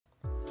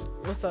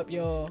What's up,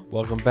 y'all?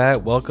 Welcome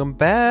back. Welcome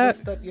back.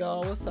 What's up,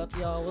 y'all? What's up,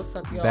 y'all? What's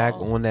up, y'all? Back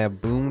on that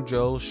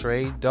Bungo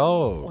Stray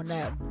Dog. On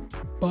that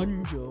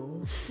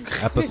Bungo.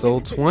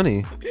 Episode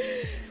 20.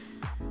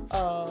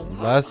 How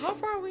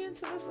far are we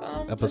into this?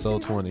 Episode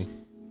this 20.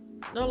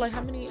 No, like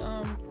how many?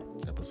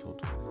 Episode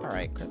 20. All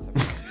right, Christopher.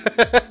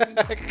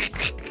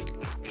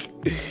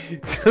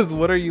 Because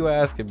what are you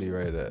asking me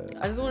right now?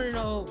 I just want to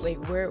know,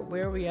 like, where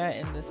are we at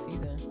in this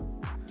season?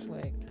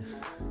 Like,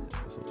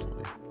 Episode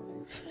 20.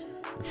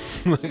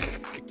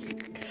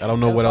 I don't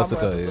know what else to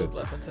tell you.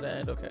 Left into the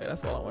end. Okay,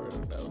 that's all I wanted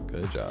to know.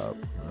 Good job.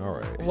 All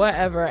right.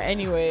 Whatever.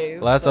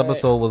 Anyways. Last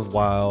episode was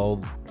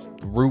wild.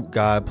 Root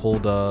guy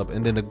pulled up,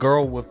 and then the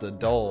girl with the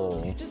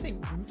doll. Did you just say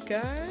root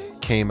guy?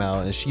 Came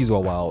out, and she's a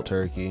wild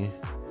turkey.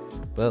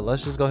 But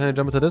let's just go ahead and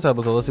jump into this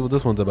episode. Let's see what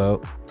this one's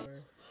about.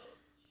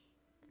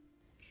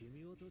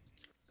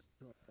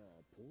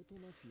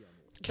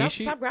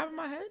 Stop grabbing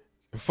my head.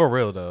 For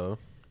real though.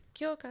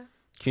 Kyoka.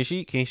 Can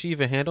she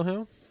even handle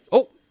him?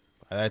 Oh,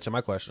 I answered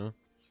my question.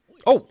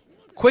 Oh,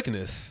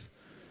 quickness.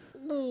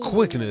 Ooh.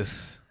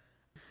 Quickness.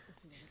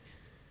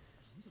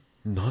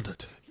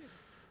 Not.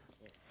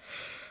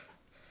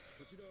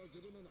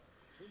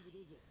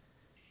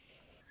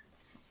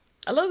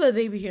 I love that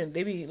they be here.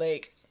 They be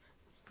like,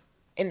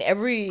 in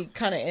every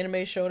kind of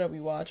anime show that we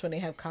watch when they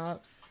have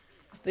cops,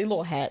 they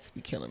little hats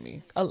be killing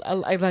me. I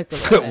like the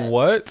little hats.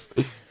 What?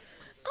 I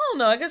don't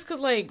know. I guess because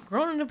like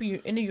growing up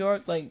in New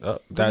York, like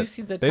when you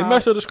see the they cops,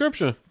 match the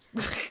description.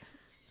 The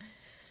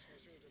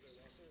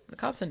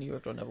cops in New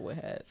York don't ever wear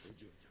hats.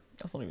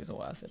 That's the only reason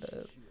why I said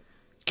that.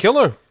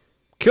 Kill her.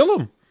 Kill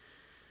him.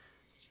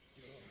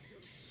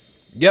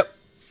 Yep.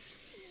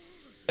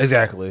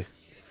 Exactly.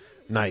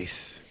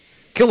 Nice.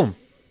 Kill him.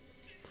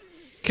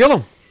 Kill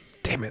him.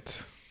 Damn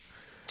it.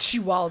 She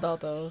wilded out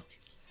though.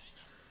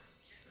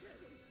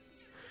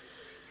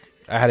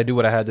 I had to do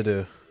what I had to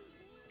do.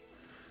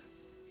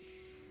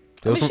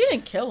 I mean, she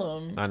didn't kill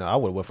him. I know. I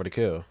would have went for the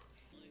kill.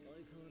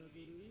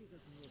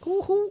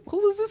 Who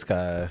was this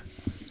guy?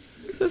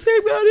 It's the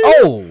same guy.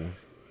 Oh,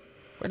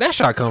 where'd that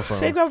shot come from?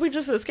 Same guy we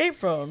just escaped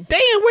from.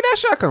 Damn, where'd that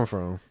shot come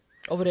from?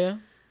 Over there.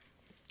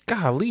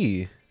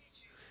 Golly.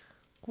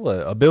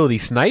 What, ability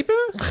sniping?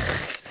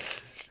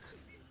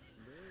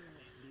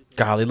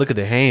 Golly, look at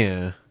the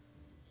hand.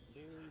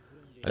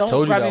 I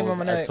told you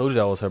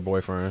that was her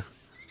boyfriend.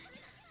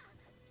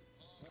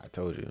 I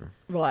told you.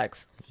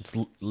 Relax. It's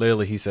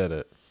literally, he said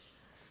it.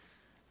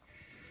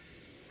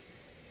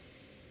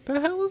 The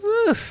hell is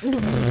this? All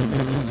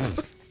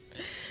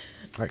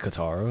right,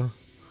 Katara.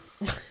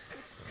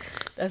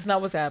 That's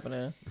not what's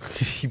happening.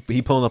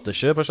 he pulling up the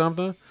ship or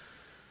something?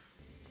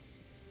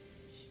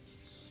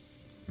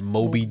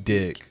 Moby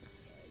Dick.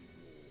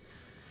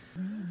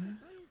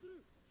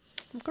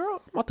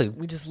 Girl,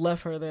 we just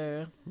left her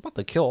there. I'm about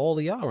to kill all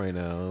of y'all right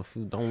now if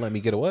you don't let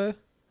me get away.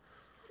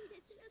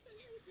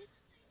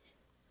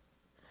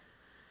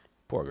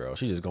 Poor girl,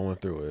 she's just going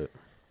through it.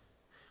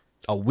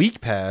 A week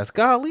passed?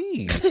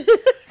 Golly.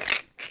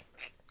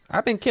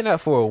 I've been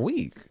kidnapped for a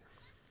week.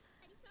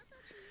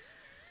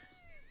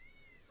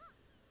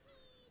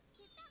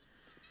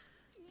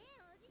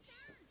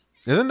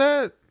 Isn't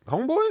that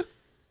Homeboy?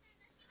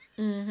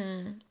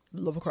 Mm-hmm.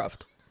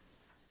 Lovecraft.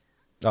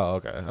 Oh,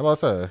 okay. How about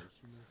to say?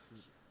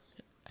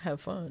 Have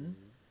fun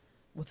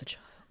with a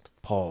child.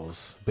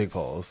 Pause. Big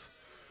pause.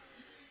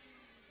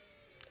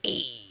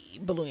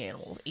 Balloon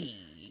animals. I'm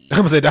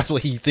gonna say that's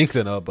what he thinks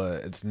of,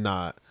 but it's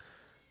not.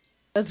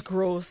 That's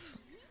gross.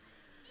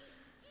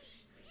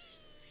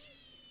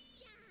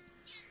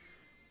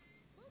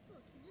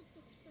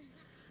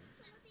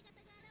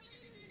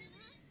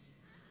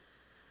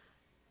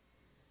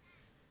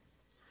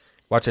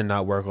 Watch it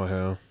not work on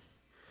him.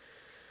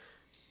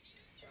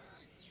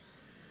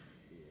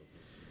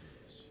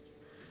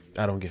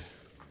 I don't get it.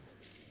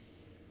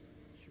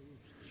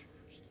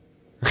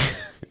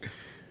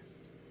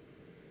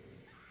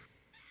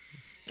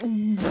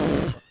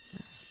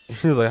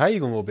 He was like, how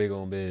you gonna go big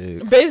on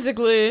big?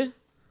 Basically.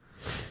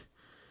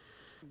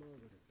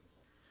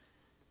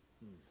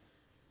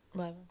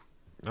 What?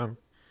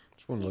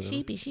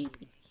 Sheepy.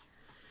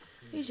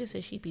 He's just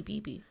a sheepy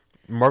beepy.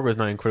 Margaret's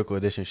not in critical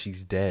condition.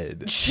 She's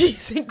dead.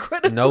 She's in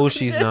critical No, condition.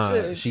 she's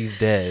not. She's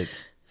dead.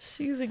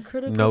 She's in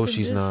critical No,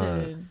 condition. she's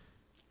not.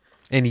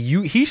 And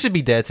he should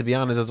be dead, to be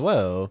honest, as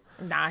well.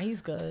 Nah,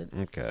 he's good.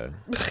 Okay.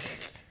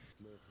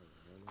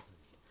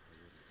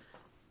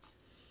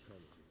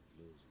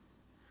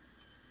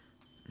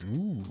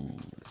 Ooh.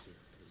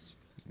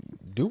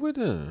 Do it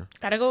then.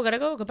 Gotta go,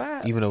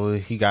 goodbye. Even though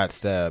he got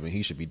stabbed and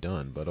he should be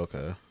done, but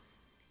okay.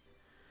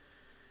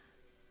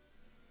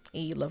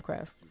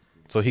 Lovecraft.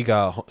 So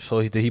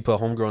did he put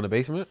Homegirl in the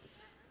basement?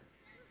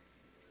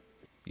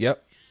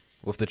 Yep.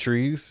 With the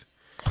trees.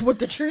 With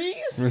the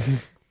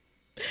trees?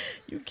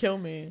 You kill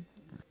me.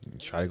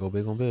 Try to go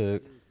big on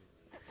big.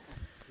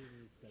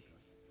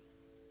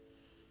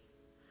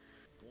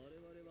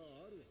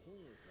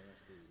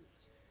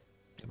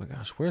 Oh my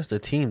gosh, where's the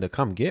team to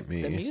come get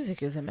me? The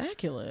music is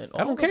immaculate.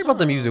 I don't care about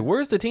the music.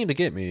 Where's the team to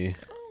get me?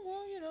 Oh,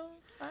 well, you know,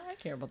 I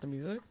care about the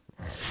music.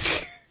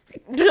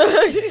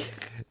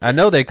 I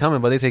know they're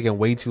coming, but they're taking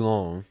way too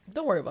long.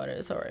 Don't worry about it.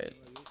 It's all right.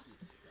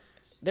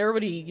 They're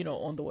already,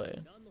 on the way.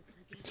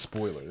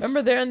 Spoilers.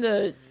 Remember, they're in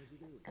the...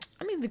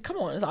 I mean, come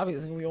on. It's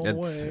obviously going to be on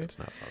the way. It's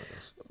not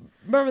fun.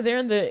 Remember, they're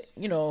in the,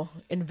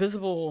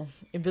 invisible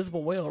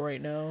whale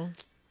right now.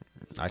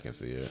 I can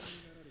see it.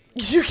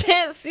 You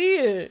can't see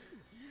it.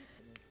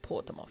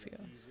 Pull it to Mafia.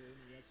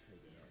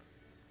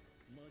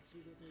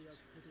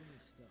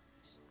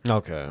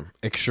 Okay.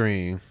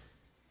 Extreme.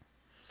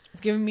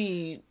 It's giving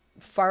me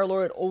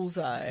Firelord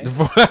Ozai.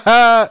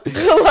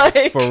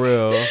 Like, for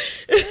real.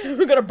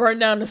 We're gonna burn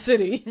down the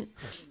city.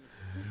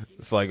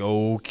 It's like,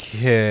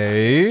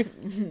 okay.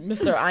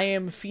 Mr. I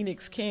am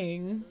Phoenix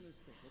King.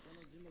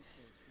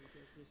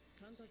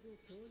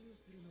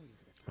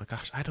 My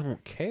gosh, I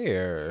don't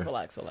care.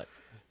 Relax.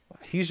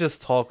 He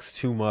just talks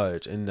too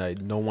much and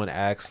no one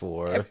asks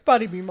for.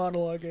 Everybody be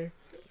monologuing.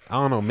 I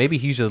don't know. Maybe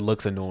he just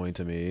looks annoying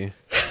to me.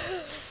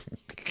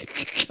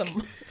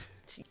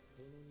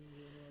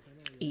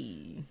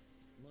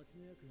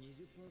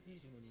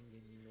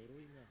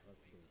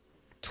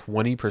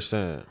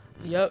 20%.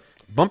 Yep.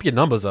 Bump your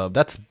numbers up.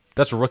 That's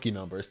rookie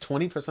numbers.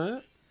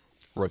 20%?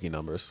 Rookie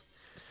numbers.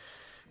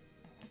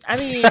 I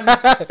mean,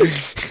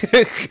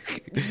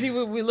 you see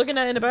what we're looking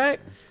at in the back?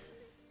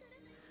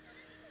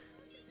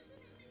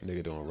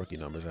 Nigga doing rookie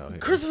numbers out here.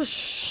 Christopher,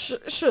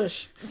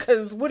 shush.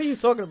 Because what are you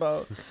talking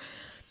about?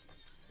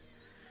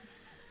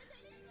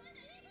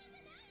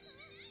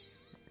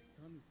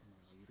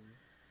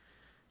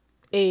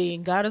 Hey,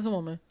 God is a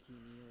woman.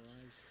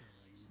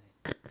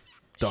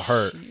 The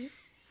hurt.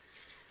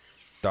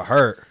 The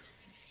hurt.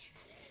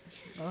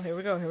 Oh, here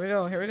we go.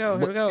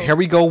 Here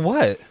we go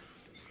what?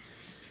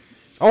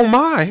 Oh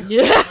my.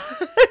 Yeah.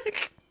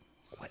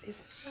 What is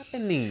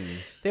happening?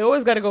 They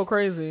always got to go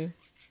crazy.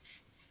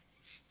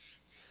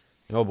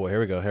 Oh boy, here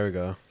we go.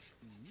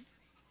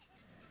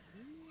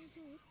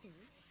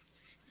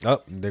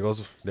 Oh,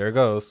 there it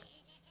goes.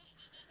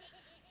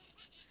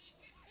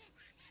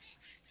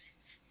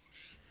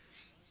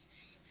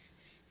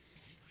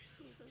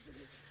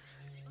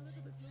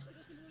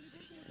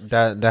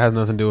 That has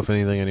nothing to do with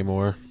anything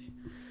anymore.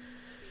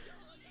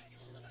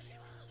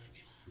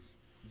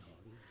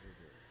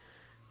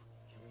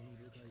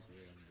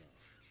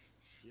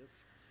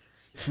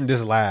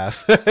 This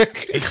laugh.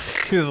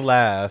 This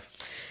laugh.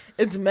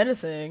 It's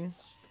menacing.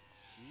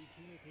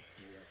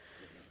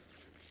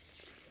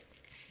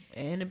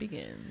 And it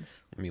begins.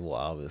 I mean, well,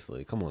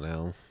 obviously. Come on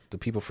now. Do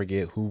people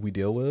forget who we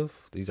deal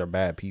with? These are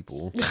bad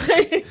people.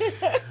 Like,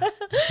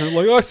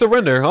 oh, I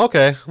surrender.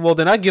 Okay. Well,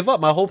 then I give up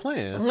my whole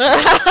plan.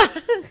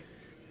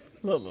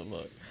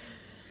 Look.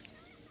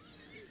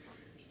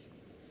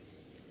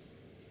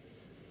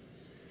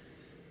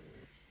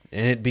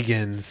 And it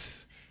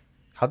begins.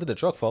 How did the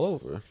truck fall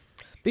over?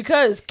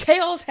 Because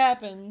chaos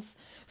happens.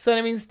 So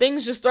that means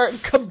things just start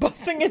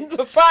combusting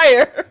into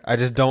fire. I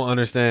just don't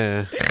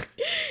understand.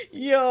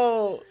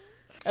 Yo.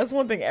 That's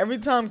one thing. Every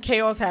time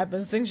chaos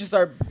happens, things just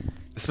start...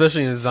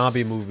 Especially in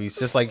zombie movies.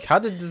 Just like, how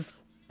does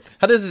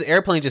this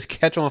airplane just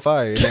catch on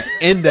fire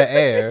in the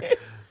air?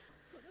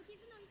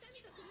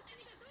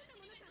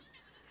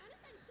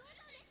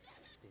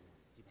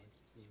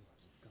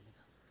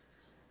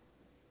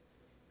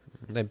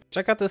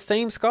 Check out the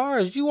same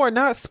scars. You are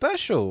not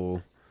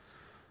special.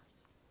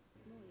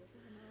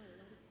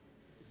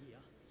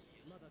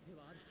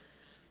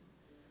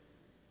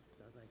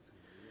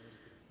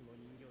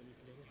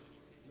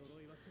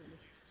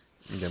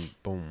 And then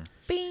boom.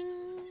 Bing.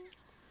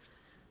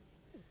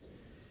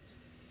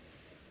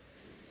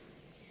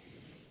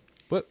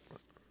 What?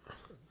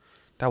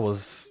 That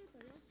was...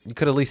 You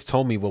could at least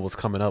told me what was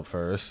coming up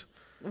first.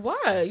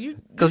 Why? You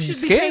you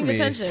should be paying me.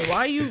 attention. Why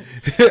are you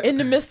in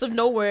the midst of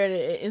nowhere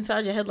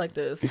inside your head like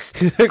this?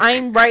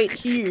 I'm right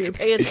here.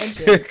 Pay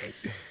attention.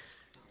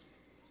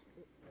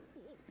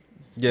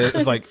 Yeah,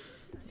 it's like,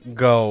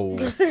 go.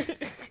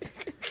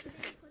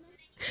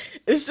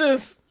 It's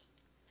just...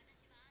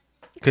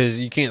 Because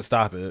you can't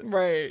stop it.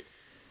 Right.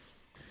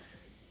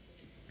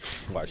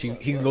 Watch, he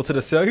can go to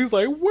the cell. He's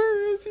like,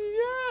 where is he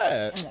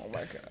at? Oh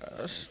my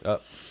gosh.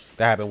 That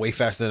happened way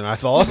faster than I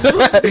thought.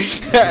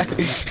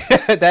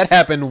 That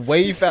happened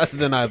way faster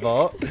than I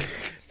thought.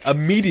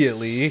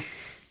 Immediately.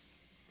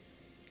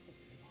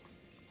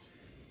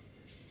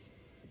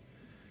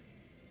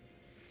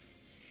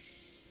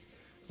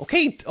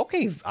 Okay,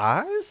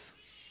 eyes.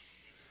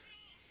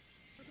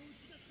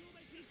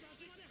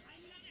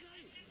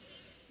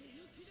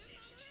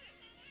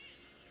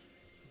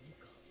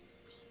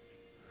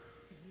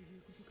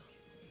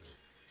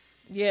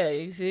 Yeah,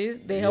 you see?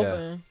 They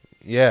helping.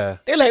 Yeah.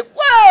 They're like,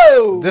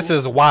 whoa! This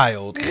is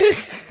wild.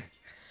 It's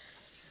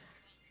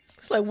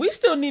like, we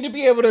still need to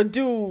be able to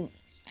do,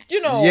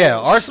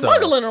 our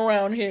smuggling stuff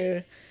around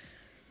here.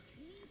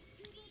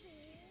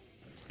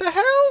 The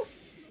hell?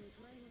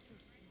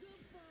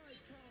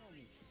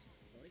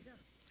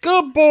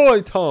 Good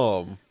boy,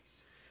 Tom.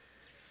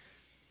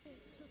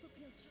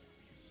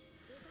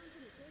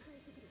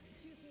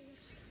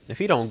 If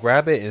he don't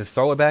grab it and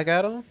throw it back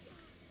at him,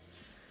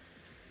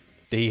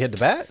 did he hit the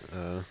bat?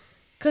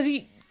 Cause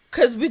he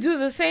Cause we do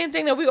the same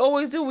thing that we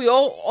always do.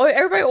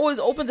 Everybody always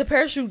opens a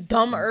parachute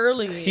dumb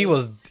early. He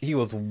was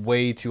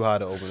way too high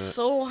to open it.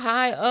 So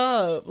high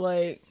up,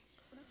 like.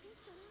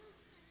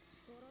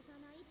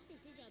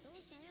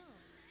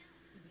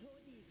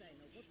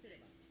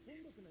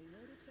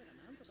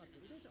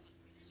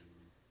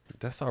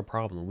 That's our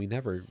problem. We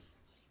never.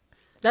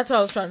 That's what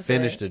I was trying to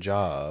finish say. the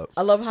job.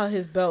 I love how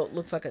his belt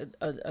looks like a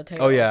tail.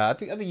 Oh yeah, I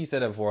think you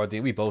said that before. I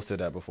think we both said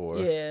that before.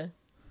 Yeah.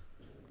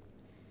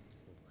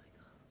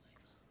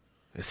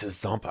 It says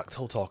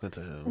Zanpakuto talking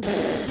to him.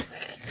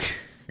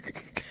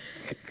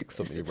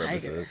 So many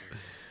references.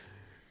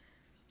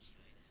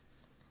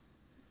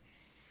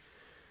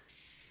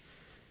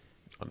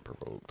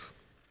 Unprovoked.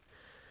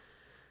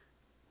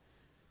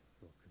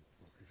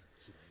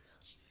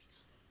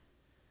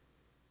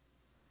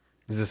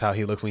 Is this how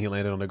he looks when he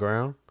landed on the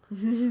ground?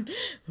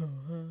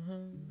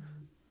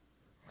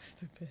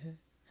 Stupid.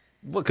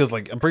 Well, because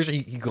like I'm pretty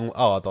sure he going.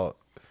 Oh, I thought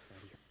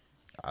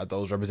it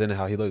was representing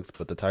how he looks,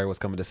 but the tiger was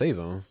coming to save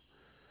him.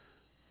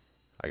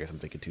 I guess I'm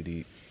thinking too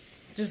deep.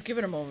 Just give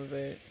it a moment,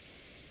 babe.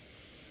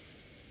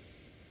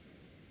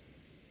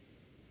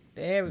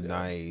 There we go.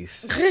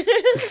 Nice.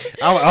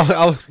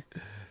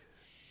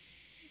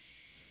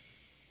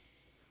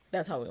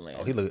 That's how we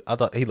land. Oh, I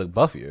thought he looked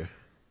buffier.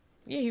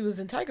 Yeah, he was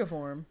in tiger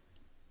form.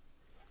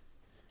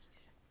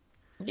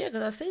 Yeah,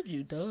 because I saved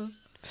you, duh.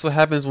 That's what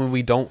happens when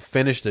we don't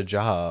finish the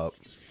job.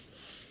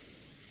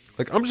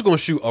 Like, I'm just going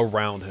to shoot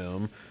around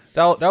him.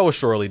 That will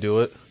surely do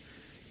it.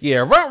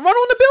 Yeah, run on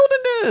the building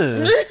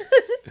then.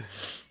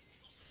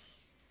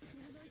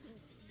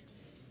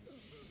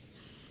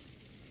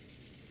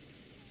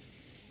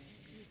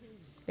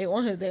 They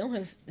on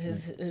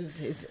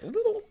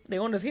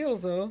his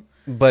heels though.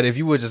 But if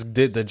you would just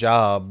did the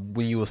job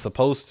when you were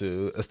supposed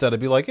to, instead of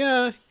be like,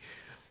 yeah,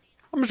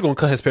 I'm just gonna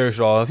cut his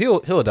parachute off.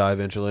 He'll die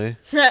eventually.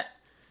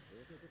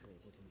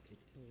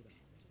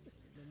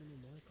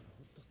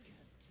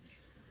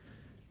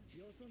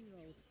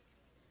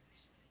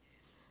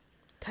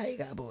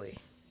 Tiger boy.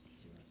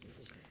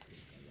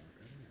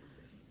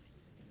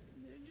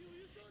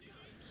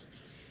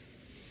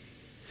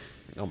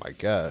 Oh my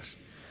gosh!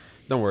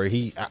 Don't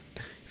worry.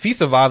 If he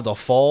survived a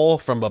fall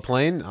from a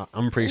plane,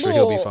 I'm pretty sure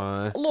he'll be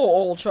fine. A little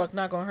old truck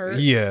not gonna hurt.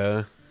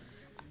 Yeah.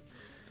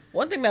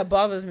 One thing that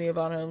bothers me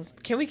about him,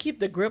 can we keep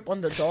the grip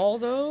on the doll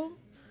though?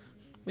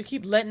 We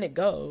keep letting it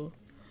go.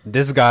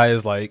 This guy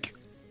is like,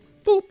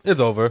 boop, it's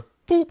over.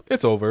 Boop,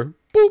 it's over.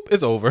 Boop,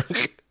 it's over.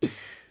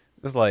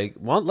 It's like,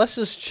 well, let's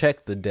just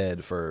check the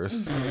dead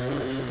first.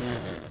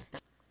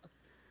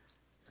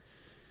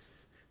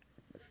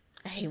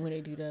 I hate when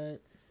they do that.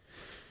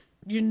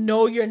 You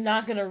know you're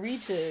not gonna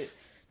reach it.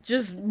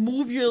 Just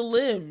move your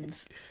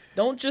limbs.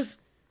 Don't just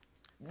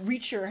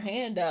reach your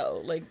hand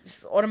out. Like,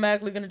 it's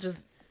automatically gonna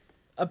just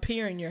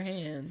appear in your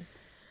hand.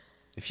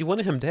 If you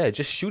wanted him dead,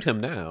 just shoot him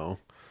now.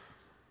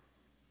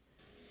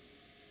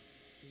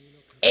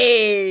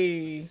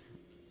 Hey,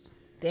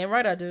 damn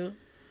right I do.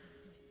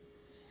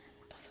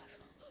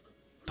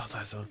 Don't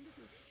say so.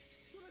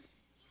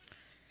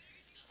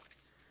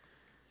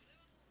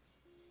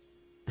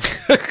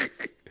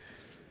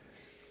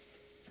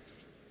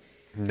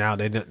 Now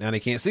they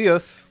can't see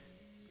us.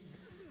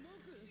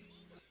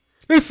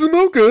 It's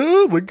Smoker.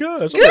 Oh my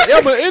gosh!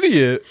 I'm an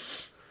idiot.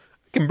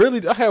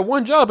 I had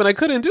one job and I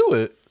couldn't do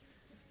it.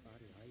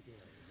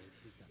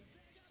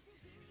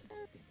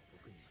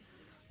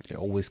 They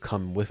always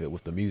come with it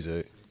with the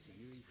music.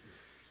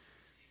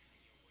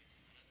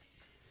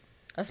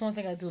 That's one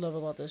thing I do love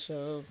about this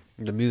show.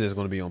 The music is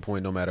going to be on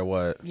point no matter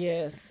what.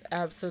 Yes,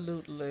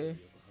 absolutely.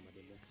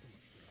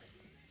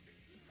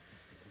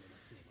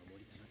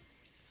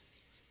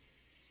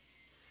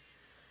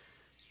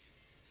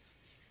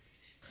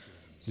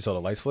 You saw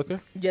the lights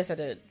flicker? Yes, I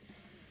did.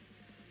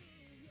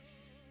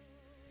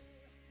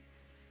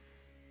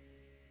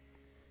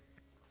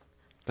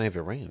 I think if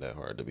it rained that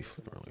hard to be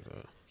flickering like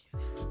that.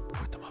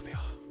 With the mafia.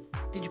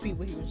 Did you peep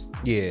what he was?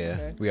 Yeah,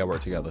 okay. We got to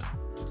work together.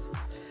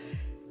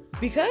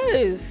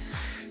 Because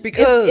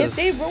if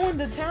they ruin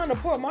the town, the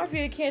Port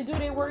Mafia can't do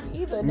their work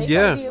either.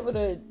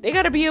 They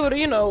gotta be able to,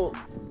 you know,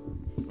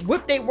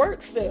 whip their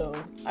work still.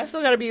 I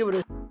still gotta be able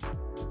to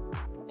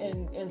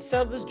and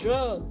sell this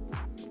drug.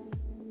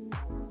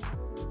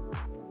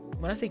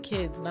 When I say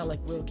kids, not like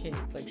real kids,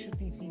 like shoot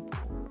these people.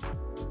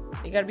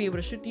 They gotta be able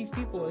to shoot these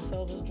people and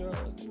sell this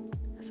drug.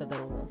 I said that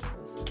over on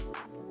purpose.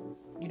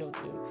 You know what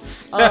to do.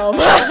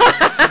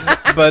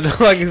 But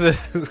like I said,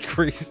 it's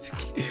crazy.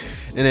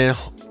 And then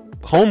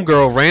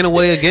homegirl ran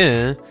away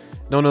again.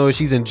 Don't know if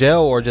she's in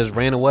jail or just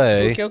ran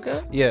away.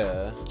 Kyoko?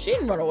 Yeah. She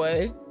didn't run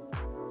away.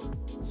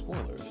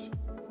 Spoilers.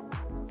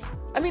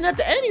 I mean, at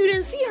the end, you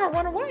didn't see her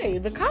run away.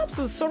 The cops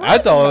is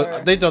surrounding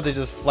her. They thought they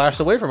just flashed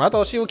away from her. I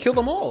thought she would kill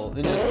them all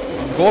and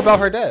just go about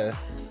her day.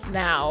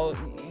 Now,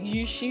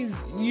 she's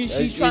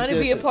trying to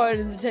be a part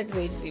of the detective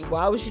agency.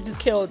 Why would she just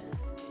kill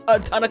a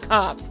ton of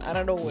cops? I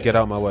don't know. Get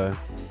out my way.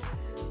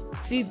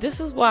 See, this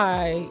is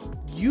why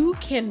you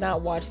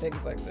cannot watch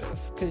things like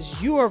this,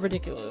 because you are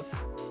ridiculous.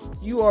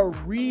 You are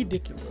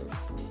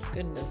ridiculous.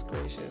 Goodness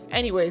gracious.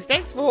 Anyways,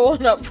 thanks for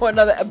holding up for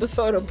another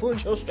episode of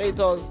Bungo Straight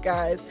Talks,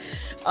 guys.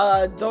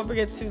 Don't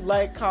forget to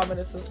like, comment,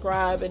 and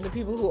subscribe. And the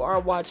people who are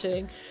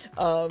watching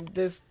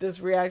this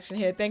reaction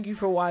here, thank you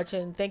for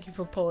watching. Thank you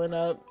for pulling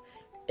up.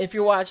 If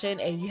you're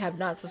watching and you have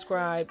not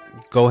subscribed,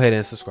 go ahead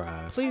and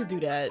subscribe. Please do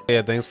that.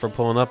 Yeah, thanks for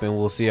pulling up, and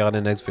we'll see y'all in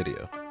the next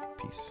video.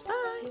 Peace. Bye.